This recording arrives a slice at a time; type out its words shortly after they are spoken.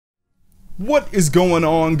What is going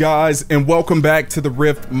on, guys, and welcome back to the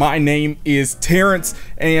Rift. My name is Terrence,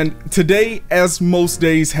 and today, as most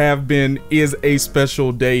days have been, is a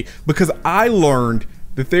special day because I learned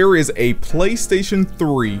that there is a PlayStation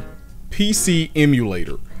 3 PC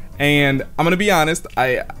emulator. And I'm gonna be honest,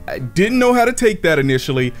 I didn't know how to take that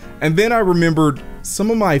initially, and then I remembered some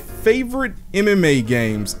of my favorite MMA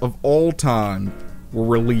games of all time were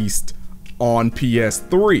released on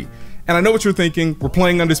PS3. And I know what you're thinking, we're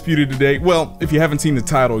playing Undisputed today. Well, if you haven't seen the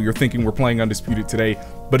title, you're thinking we're playing Undisputed today.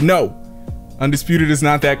 But no, Undisputed is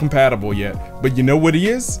not that compatible yet. But you know what it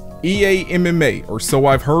is? EA MMA, or so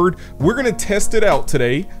I've heard. We're gonna test it out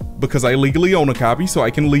today because I legally own a copy, so I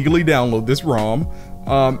can legally download this ROM.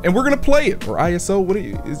 And we're gonna play it, or ISO, what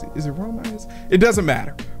is it ROM ISO? It doesn't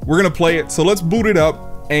matter. We're gonna play it, so let's boot it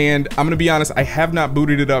up. And I'm gonna be honest, I have not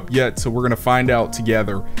booted it up yet, so we're gonna find out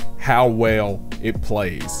together how well it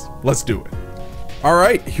plays. Let's do it. All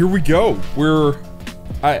right, here we go.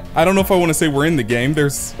 I don't know if I want to say we're in the game.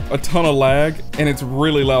 There's a ton of lag, and it's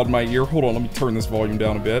really loud in my ear. Hold on, let me turn this volume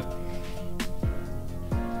down a bit.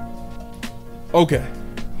 Okay,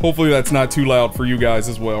 hopefully that's not too loud for you guys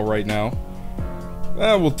as well right now.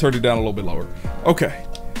 We'll turn it down a little bit lower. Okay,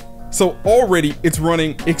 so already it's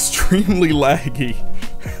running extremely laggy.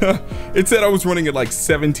 It said I was running at like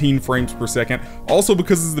 17 frames per second. Also,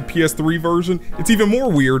 because it's the PS3 version, it's even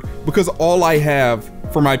more weird because all I have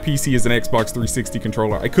for my PC is an Xbox 360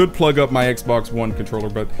 controller. I could plug up my Xbox One controller,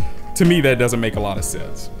 but to me that doesn't make a lot of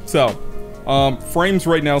sense. So, frames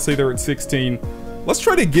right now say they're at 16. Let's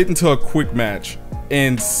try to get into a quick match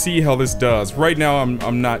and see how this does. Right now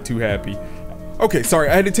I'm not too happy. Okay, sorry,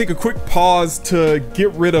 I had to take a quick pause to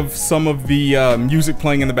get rid of some of the music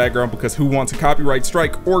playing in the background because who wants a copyright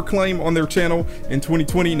strike or claim on their channel in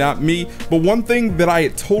 2020? Not me. But one thing that I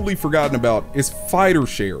had totally forgotten about is fighter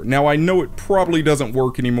share. Now, I know it probably doesn't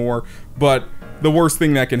work anymore, but the worst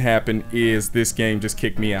thing that can happen is this game just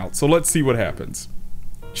kicked me out. So let's see what happens.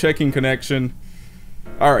 Checking connection.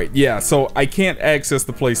 Alright, yeah, so I can't access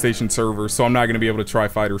the PlayStation server, so I'm not going to be able to try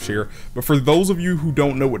Fighter Share. But for those of you who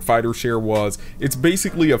don't know what Fighter Share was, it's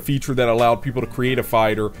basically a feature that allowed people to create a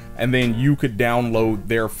fighter, and then you could download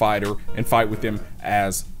their fighter and fight with them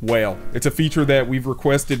as well. It's a feature that we've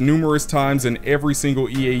requested numerous times in every single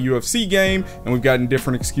EA UFC game, and we've gotten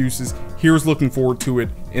different excuses. Here's looking forward to it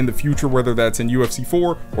in the future, whether that's in UFC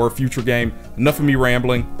 4 or a future game. Enough of me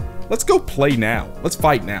rambling. Let's go play now. Let's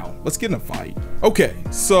fight now. Let's get in a fight. Okay,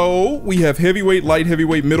 so we have heavyweight, light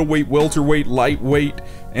heavyweight, middleweight, welterweight, lightweight,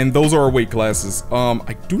 and those are our weight classes.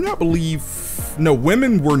 I do not believe, no,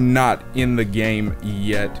 women were not in the game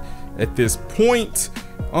yet at this point.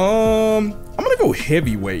 I'm gonna go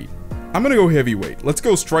heavyweight. Let's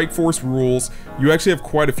go Strike Force rules. You actually have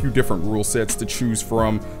quite a few different rule sets to choose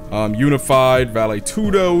from. Unified, Vale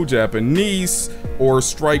Tudo, Japanese, or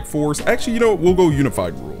Strike Force. Actually, you know what? We'll go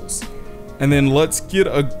Unified rules. And then let's get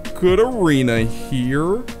a good arena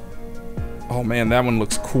here. Oh man, that one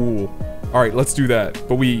looks cool. All right, let's do that.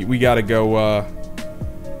 But we gotta go,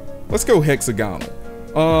 let's go hexagonal.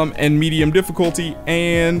 And medium difficulty,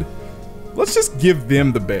 and let's just give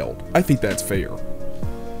them the belt. I think that's fair.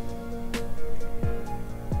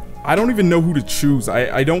 I don't even know who to choose.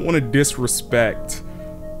 I don't want to disrespect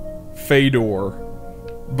Fedor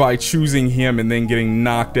by choosing him and then getting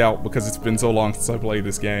knocked out because it's been so long since I played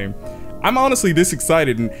this game. I'm honestly this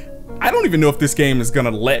excited, and I don't even know if this game is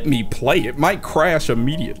gonna let me play. It might crash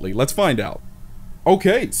immediately. Let's find out.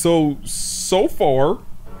 Okay, so far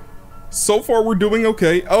we're doing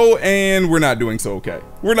okay. Oh, and we're not doing so okay.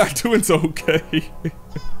 We're not doing so okay.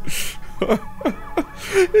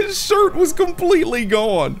 His shirt was completely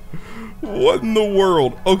gone. What in the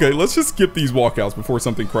world? Okay, let's just skip these walkouts before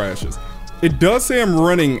something crashes. It does say I'm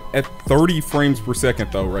running at 30 frames per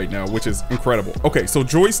second though right now, which is incredible. Okay, so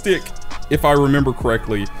joystick, if I remember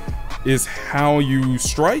correctly, is how you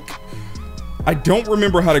strike. I don't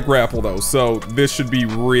remember how to grapple though, so this should be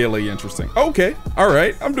really interesting. Okay, all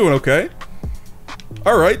right, I'm doing okay.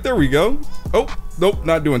 All right, there we go. Oh, nope,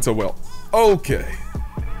 not doing so well. Okay.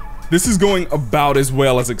 This is going about as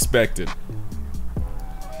well as expected.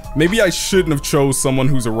 Maybe I shouldn't have chose someone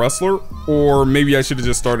who's a wrestler, or maybe I should have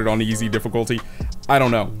just started on easy difficulty. I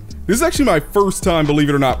don't know. This is actually my first time, believe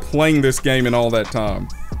it or not, playing this game in all that time.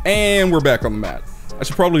 And we're back on the mat. I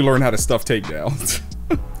should probably learn how to stuff takedowns.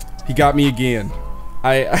 He got me again.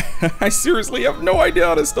 I seriously have no idea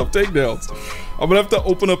how to stuff takedowns. I'm gonna have to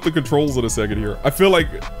open up the controls in a second here. I feel like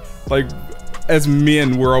as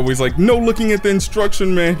men, we're always like, no looking at the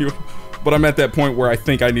instruction manual. But I'm at that point where I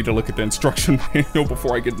think I need to look at the instruction manual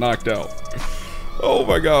before I get knocked out. Oh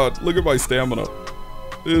my god, look at my stamina.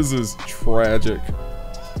 This is tragic.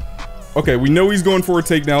 Okay, we know he's going for a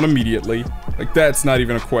takedown immediately. Like, that's not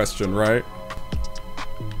even a question, right?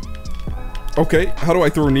 Okay, how do I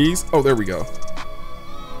throw knees? Oh, there we go.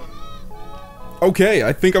 Okay,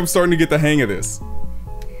 I think I'm starting to get the hang of this.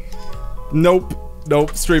 Nope.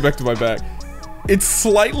 Nope, straight back to my back. It's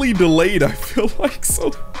slightly delayed, I feel like,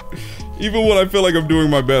 so... Even when I feel like I'm doing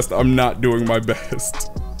my best, I'm not doing my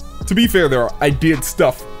best. To be fair there, I did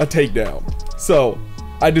stuff a takedown. So,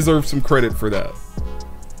 I deserve some credit for that.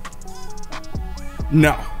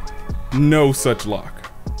 No. No such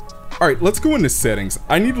luck. Alright, let's go into settings.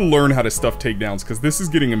 I need to learn how to stuff takedowns, because this is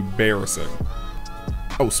getting embarrassing.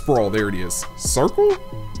 Oh, sprawl, there it is. Circle?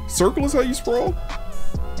 Circle is how you sprawl?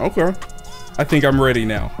 Okay. I think I'm ready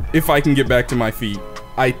now. If I can get back to my feet.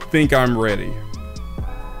 I think I'm ready.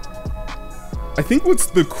 I think what's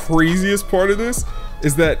the craziest part of this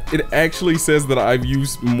is that it actually says that I've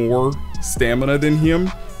used more stamina than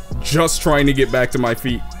him just trying to get back to my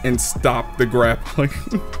feet and stop the grappling.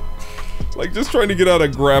 Like, just trying to get out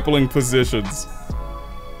of grappling positions.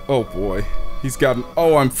 Oh boy. He's gotten...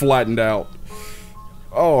 Oh, I'm flattened out.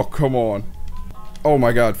 Oh, come on. Oh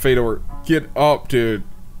my god, Fedor. Get up, dude.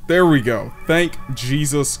 There we go. Thank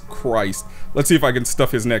Jesus Christ. Let's see if I can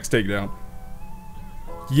stuff his next takedown.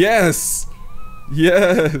 Yes!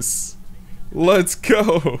 Yes! Let's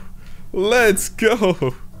go! Let's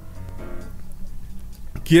go!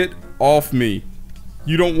 Get off me.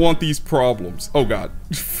 You don't want these problems. Oh god.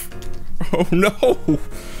 Oh no!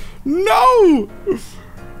 No!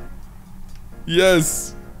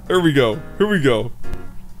 Yes! Here we go. Here we go.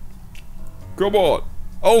 Come on.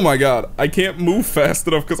 Oh my god. I can't move fast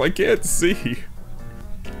enough because I can't see.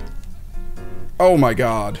 Oh my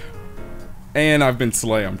god. And I've been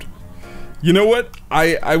slammed. You know what?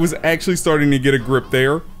 I was actually starting to get a grip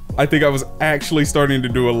there. I think I was actually starting to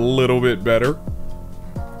do a little bit better.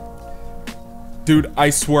 Dude, I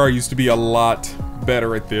swear I used to be a lot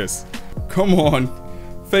better at this. Come on.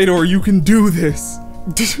 Fedor, you can do this.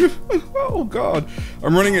 Oh god.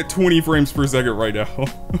 I'm running at 20 frames per second right now.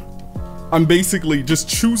 I'm basically just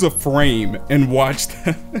choose a frame and watch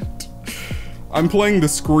that. I'm playing the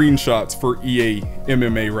screenshots for EA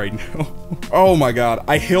MMA right now. Oh my god,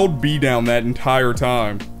 I held B down that entire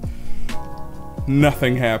time.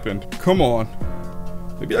 Nothing happened. Come on.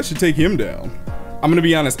 Maybe I should take him down. I'm gonna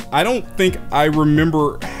be honest, I don't think I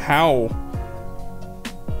remember how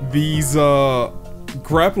these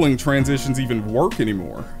grappling transitions even work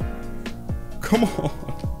anymore. Come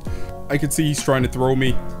on. I can see he's trying to throw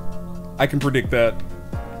me. I can predict that.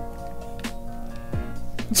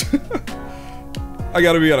 I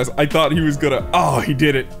gotta be honest, I thought he was gonna... Oh, he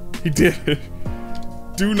did it. He did it.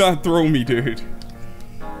 Do not throw me, dude.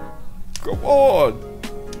 Come on.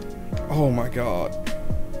 Oh my god.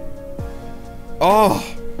 Oh,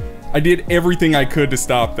 I did everything I could to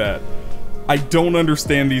stop that. I don't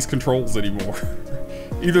understand these controls anymore.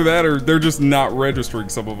 Either that or they're just not registering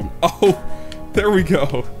some of them. Oh, there we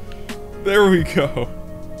go. There we go.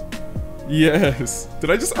 Yes. Did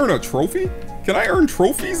I just earn a trophy? Can I earn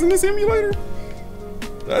trophies in this emulator?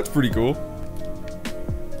 That's pretty cool.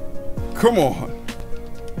 Come on.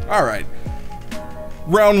 Alright.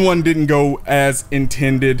 Round 1 didn't go as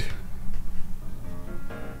intended.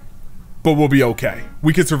 But we'll be okay.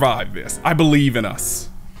 We can survive this. I believe in us.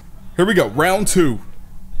 Here we go. Round 2.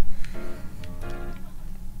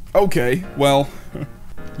 Okay, well,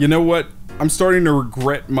 you know what? I'm starting to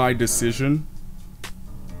regret my decision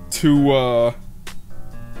to,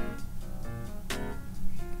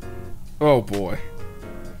 oh boy.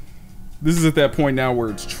 This is at that point now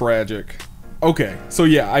where it's tragic. Okay, so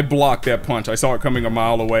yeah, I blocked that punch. I saw it coming a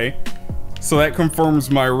mile away. So that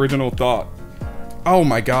confirms my original thought. Oh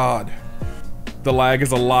my god. The lag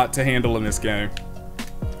is a lot to handle in this game.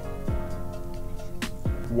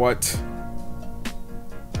 What?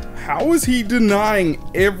 How is he denying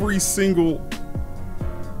every single...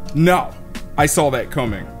 No. I saw that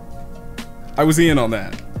coming. I was in on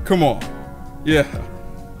that. Come on. Yeah.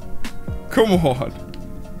 Come on.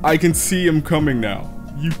 I can see him coming now.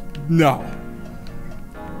 You... No.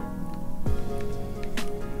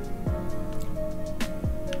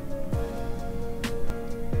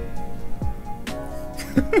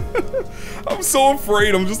 I'm so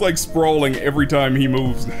afraid. I'm just like sprawling every time he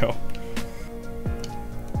moves now.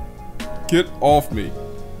 Get off me.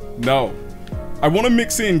 No. I want to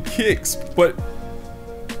mix in kicks, but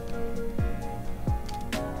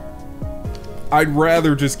I'd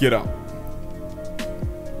rather just get up.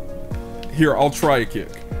 Here, I'll try a kick.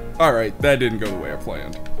 Alright, that didn't go the way I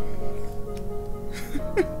planned.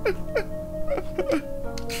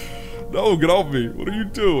 No, get off me. What are you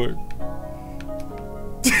doing?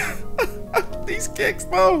 These kicks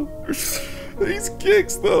though. These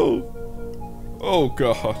kicks though. Oh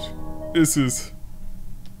god. This is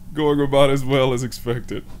going about as well as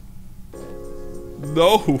expected.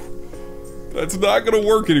 No. That's not gonna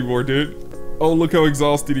work anymore, dude. Oh, look how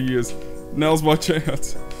exhausted he is. Now's my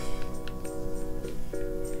chance.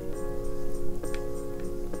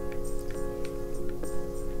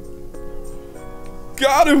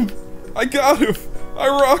 Got him! I got him! I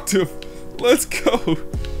rocked him! Let's go!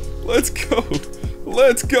 Let's go!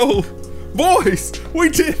 Let's go! Boys! We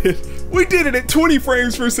did it! We did it at 20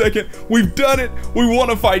 frames per second! We've done it! We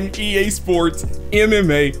won a fight in EA Sports,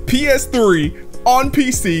 MMA, PS3, on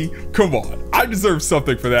PC. Come on, I deserve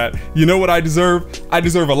something for that. You know what I deserve? I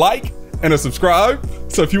deserve a like and a subscribe.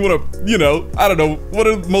 So if you wanna, you know, I don't know, what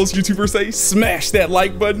do most YouTubers say? Smash that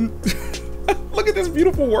like button. Look at this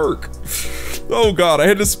beautiful work. Oh god, I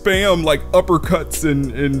had to spam like uppercuts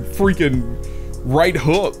and freaking right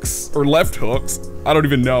hooks or left hooks. I don't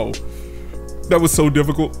even know. That was so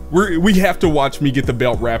difficult. We have to watch me get the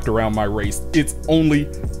belt wrapped around my waist. It's only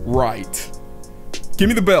right. Give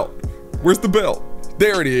me the belt. Where's the belt?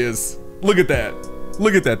 There it is. Look at that.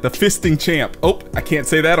 Look at that. The fisting champ. Oh, I can't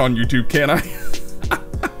say that on YouTube, can I?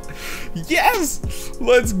 Yes!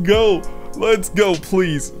 Let's go. Let's go,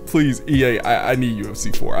 please, please, EA. I need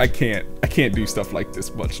UFC 4. I can't do stuff like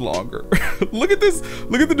this much longer. Look at this.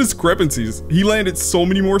 Look at the discrepancies. He landed so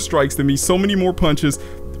many more strikes than me, so many more punches,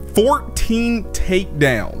 14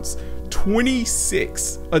 takedowns,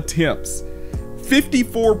 26 attempts,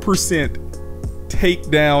 54%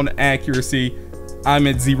 takedown accuracy. I'm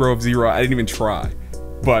at 0 of 0. I didn't even try.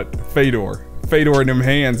 But Fedor in them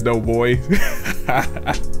hands though, boy.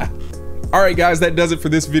 Alright guys, that does it for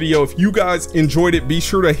this video. If you guys enjoyed it, be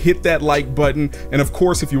sure to hit that like button. And of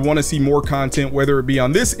course, if you want to see more content, whether it be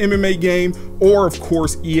on this MMA game or of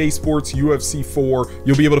course EA Sports UFC 4,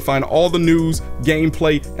 you'll be able to find all the news,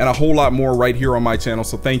 gameplay, and a whole lot more right here on my channel.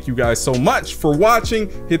 So thank you guys so much for watching.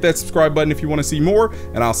 Hit that subscribe button if you want to see more,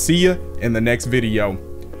 and I'll see you in the next video.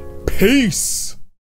 Peace!